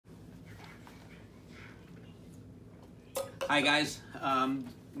Hi guys,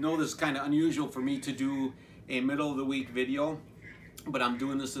 know this is kind of unusual for me to do a middle of the week video, but I'm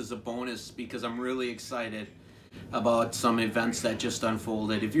doing this as a bonus because I'm really excited about some events that just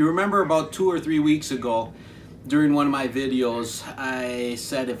unfolded. If you remember about 2 or 3 weeks ago, during one of my videos, I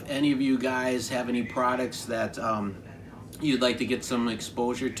said if any of you guys have any products that you'd like to get some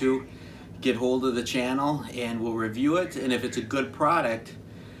exposure to, get hold of the channel and we'll review it. And if it's a good product,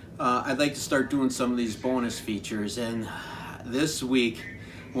 I'd like to start doing some of these bonus features. And this week,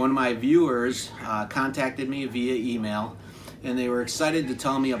 one of my viewers contacted me via email, and they were excited to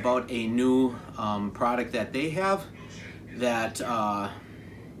tell me about a new product that they have that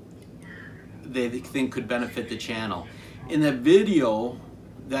they think could benefit the channel. In the video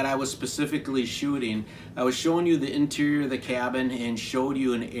that I was specifically shooting, I was showing you the interior of the cabin and showed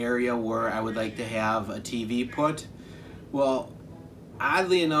you an area where I would like to have a TV put. Well,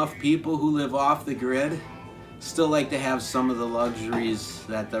 oddly enough, people who live off the grid still like to have some of the luxuries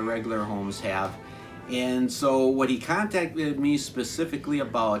that the regular homes have. And so what he contacted me specifically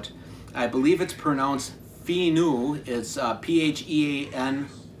about, I believe it's pronounced Pheanoo, it's Pheanoo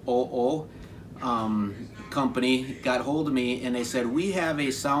company, got hold of me and they said, we have a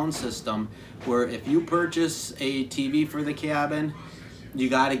sound system where if you purchase a TV for the cabin, you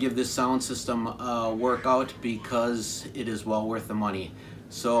got to give this sound system a workout because it is well worth the money.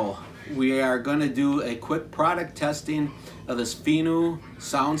 So we are going to do a quick product testing of this Pheanoo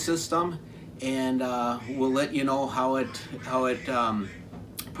sound system, and we'll let you know how it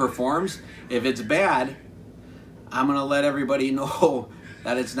performs. If it's bad, I'm going to let everybody know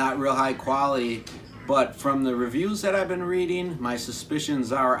that it's not real high quality. But from the reviews that I've been reading, my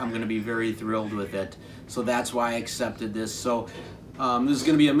suspicions are I'm going to be very thrilled with it. So that's why I accepted this. So this is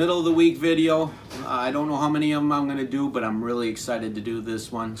going to be a middle of the week video. I don't know how many of them I'm going to do, but I'm really excited to do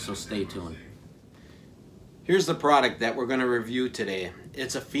this one, so stay tuned. Here's the product that we're going to review today.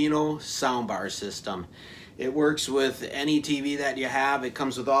 It's a Pheanoo soundbar system. It works with any TV that you have. It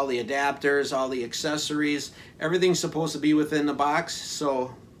comes with all the adapters, all the accessories. Everything's supposed to be within the box,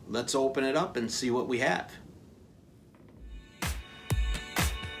 so let's open it up and see what we have.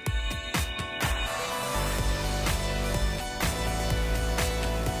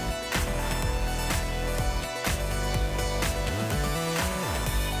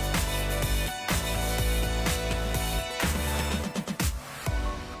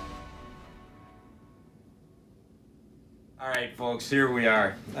 Alright folks, here we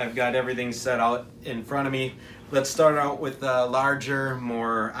are. I've got everything set out in front of me. Let's start out with the larger,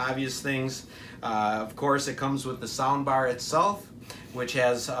 more obvious things. Of course, it comes with the soundbar itself, which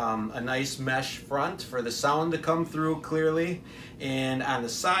has a nice mesh front for the sound to come through clearly. And on the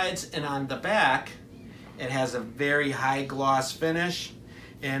sides and on the back, it has a very high gloss finish.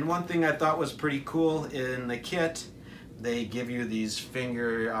 And one thing I thought was pretty cool in the kit, they give you these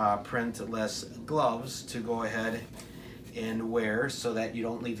fingerprintless gloves to go ahead and wear so that you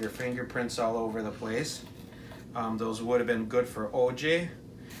don't leave your fingerprints all over the place. Those would have been good for OJ,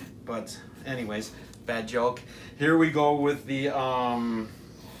 but anyways, bad joke. Here we go with the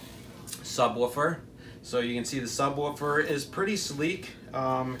subwoofer. So you can see the subwoofer is pretty sleek.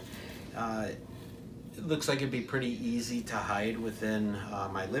 It looks like it'd be pretty easy to hide within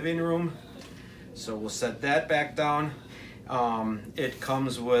my living room. So we'll set that back down. It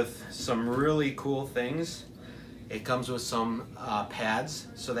comes with some really cool things. It comes with some pads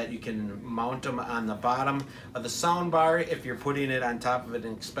so that you can mount them on the bottom of the soundbar. If you're putting it on top of an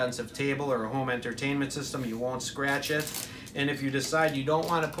expensive table or a home entertainment system, you won't scratch it. And if you decide you don't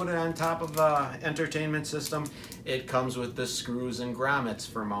want to put it on top of an entertainment system, it comes with the screws and grommets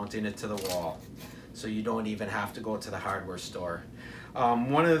for mounting it to the wall. So you don't even have to go to the hardware store.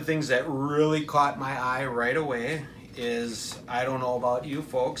 One of the things that really caught my eye right away is, I don't know about you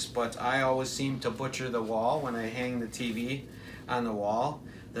folks, but I always seem to butcher the wall when I hang the TV on the wall.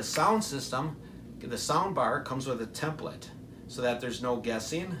 The sound system, the sound bar, comes with a template so that there's no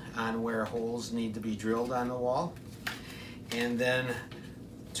guessing on where holes need to be drilled on the wall. And then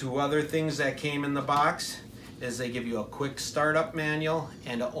 2 other things that came in the box is they give you a quick startup manual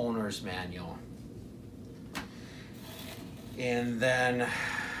and an owner's manual. And then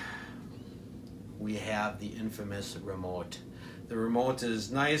we have the infamous remote. The remote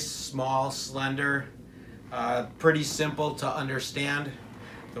is nice, small, slender, pretty simple to understand.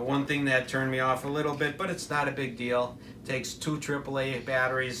 The one thing that turned me off a little bit, but it's not a big deal, takes 2 AAA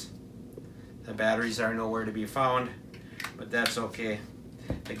batteries. The batteries are nowhere to be found, but that's okay.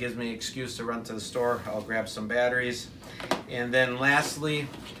 It gives me an excuse to run to the store. I'll grab some batteries. And then lastly,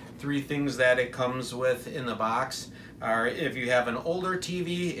 3 things that it comes with in the box are, if you have an older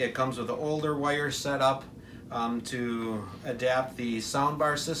TV, it comes with an older wire setup, to adapt the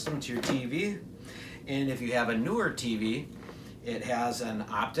soundbar system to your TV. And if you have a newer TV, it has an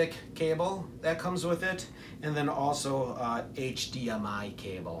optic cable that comes with it, and then also HDMI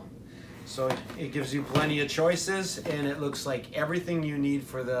cable. So it gives you plenty of choices, and it looks like everything you need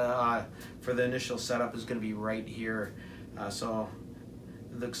for the initial setup is going to be right here. So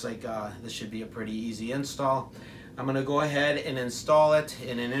it looks like this should be a pretty easy install. I'm going to go ahead and install it.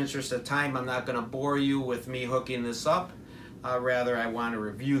 In an interest of time, I'm not going to bore you with me hooking this up. Rather, I want to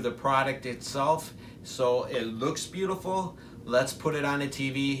review the product itself. So it looks beautiful. Let's put it on a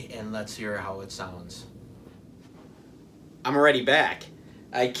TV and let's hear how it sounds. I'm already back.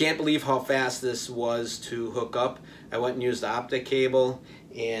 I can't believe how fast this was to hook up. I went and used the optic cable,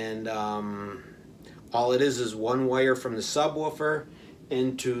 and all it is one wire from the subwoofer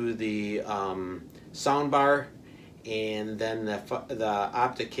into the soundbar, and then the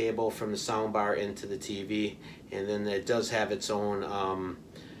optic cable from the soundbar into the TV, and then it does have its own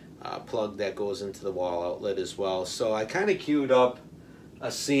plug that goes into the wall outlet as well. So I kind of queued up a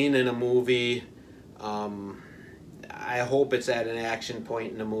scene in a movie. I hope it's at an action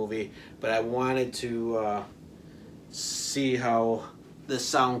point in the movie, but I wanted to see how the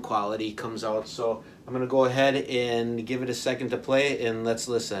sound quality comes out. So I'm going to go ahead and give it a second to play, and let's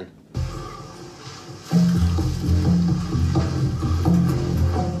listen.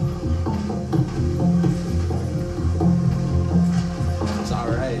 It's all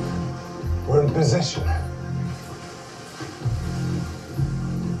right. We're in possession.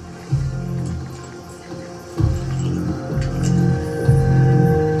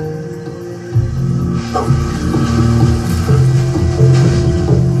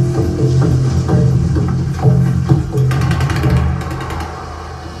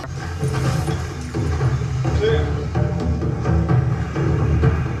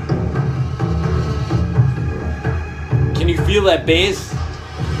 Can you feel that bass?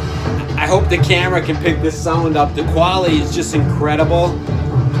 I hope the camera can pick this sound up. The quality is just incredible.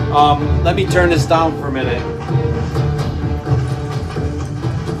 Let me turn this down for a minute.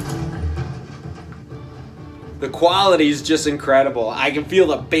 The quality is just incredible. I can feel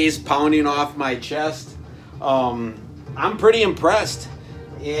the bass pounding off my chest. I'm pretty impressed,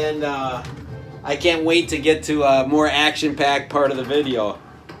 and I can't wait to get to a more action-packed part of the video.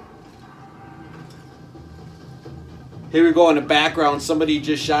 Here we go in the background. Somebody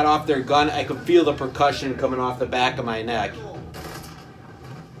just shot off their gun. I could feel the percussion coming off the back of my neck.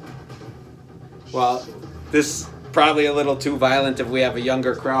 Well, this is probably a little too violent if we have a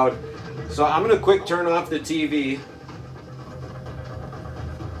younger crowd. So I'm going to quick turn off the TV.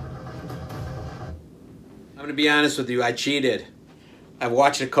 I'm going to be honest with you, I cheated. I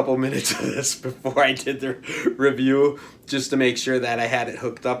watched a couple minutes of this before I did the review just to make sure that I had it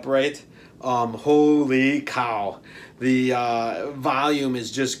hooked up right. Holy cow. The volume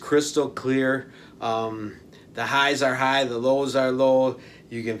is just crystal clear. The highs are high, the lows are low.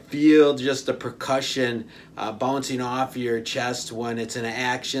 You can feel just the percussion bouncing off your chest when it's in an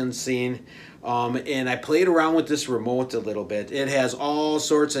action scene. And I played around with this remote a little bit. It has all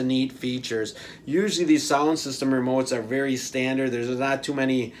sorts of neat features. Usually these sound system remotes are very standard. There's not too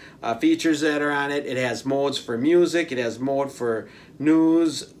many features that are on it. It has modes for music. It has mode for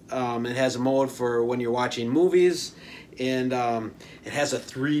news. It has a mode for when you're watching movies. And it has a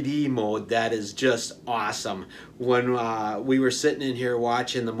 3D mode that is just awesome. When we were sitting in here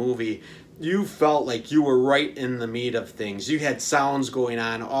watching the movie, you felt like you were right in the meat of things. You had sounds going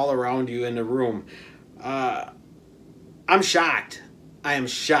on all around you in the room. I'm shocked. I am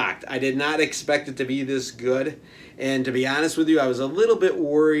shocked. I did not expect it to be this good. And to be honest with you, I was a little bit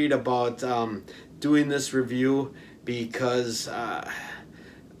worried about doing this review because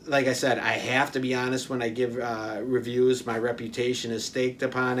like I said, I have to be honest when I give reviews. My reputation is staked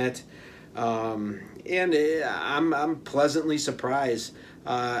upon it. And I'm pleasantly surprised.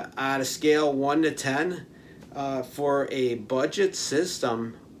 On a scale 1 to 10, for a budget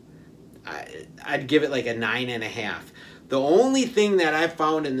system, I'd give it like a 9.5. The only thing that I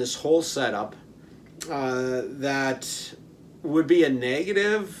found in this whole setup that would be a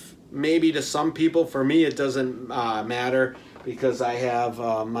negative, maybe to some people, for me it doesn't matter because I have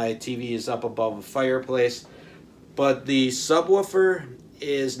my TV is up above a fireplace, but the subwoofer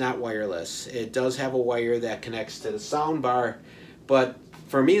is not wireless. It does have a wire that connects to the soundbar, but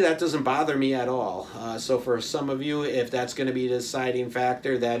for me that doesn't bother me at all. So for some of you, if that's going to be the deciding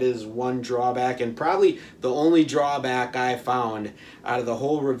factor, that is one drawback, and probably the only drawback I found out of the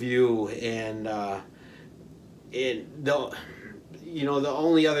whole review. And the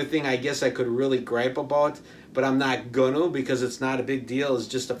only other thing I guess I could really gripe about, but I'm not gonna because it's not a big deal, is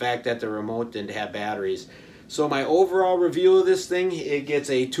just the fact that the remote didn't have batteries. So my overall review of this thing, it gets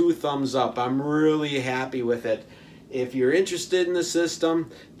a 2 thumbs up. I'm really happy with it. If you're interested in the system,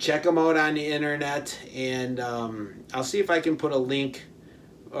 check them out on the internet, and I'll see if I can put a link,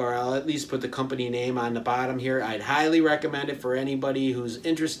 or I'll at least put the company name on the bottom here. I'd highly recommend it for anybody who's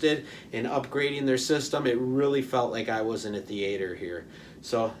interested in upgrading their system. It really felt like I was in a theater here.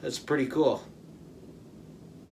 So that's pretty cool.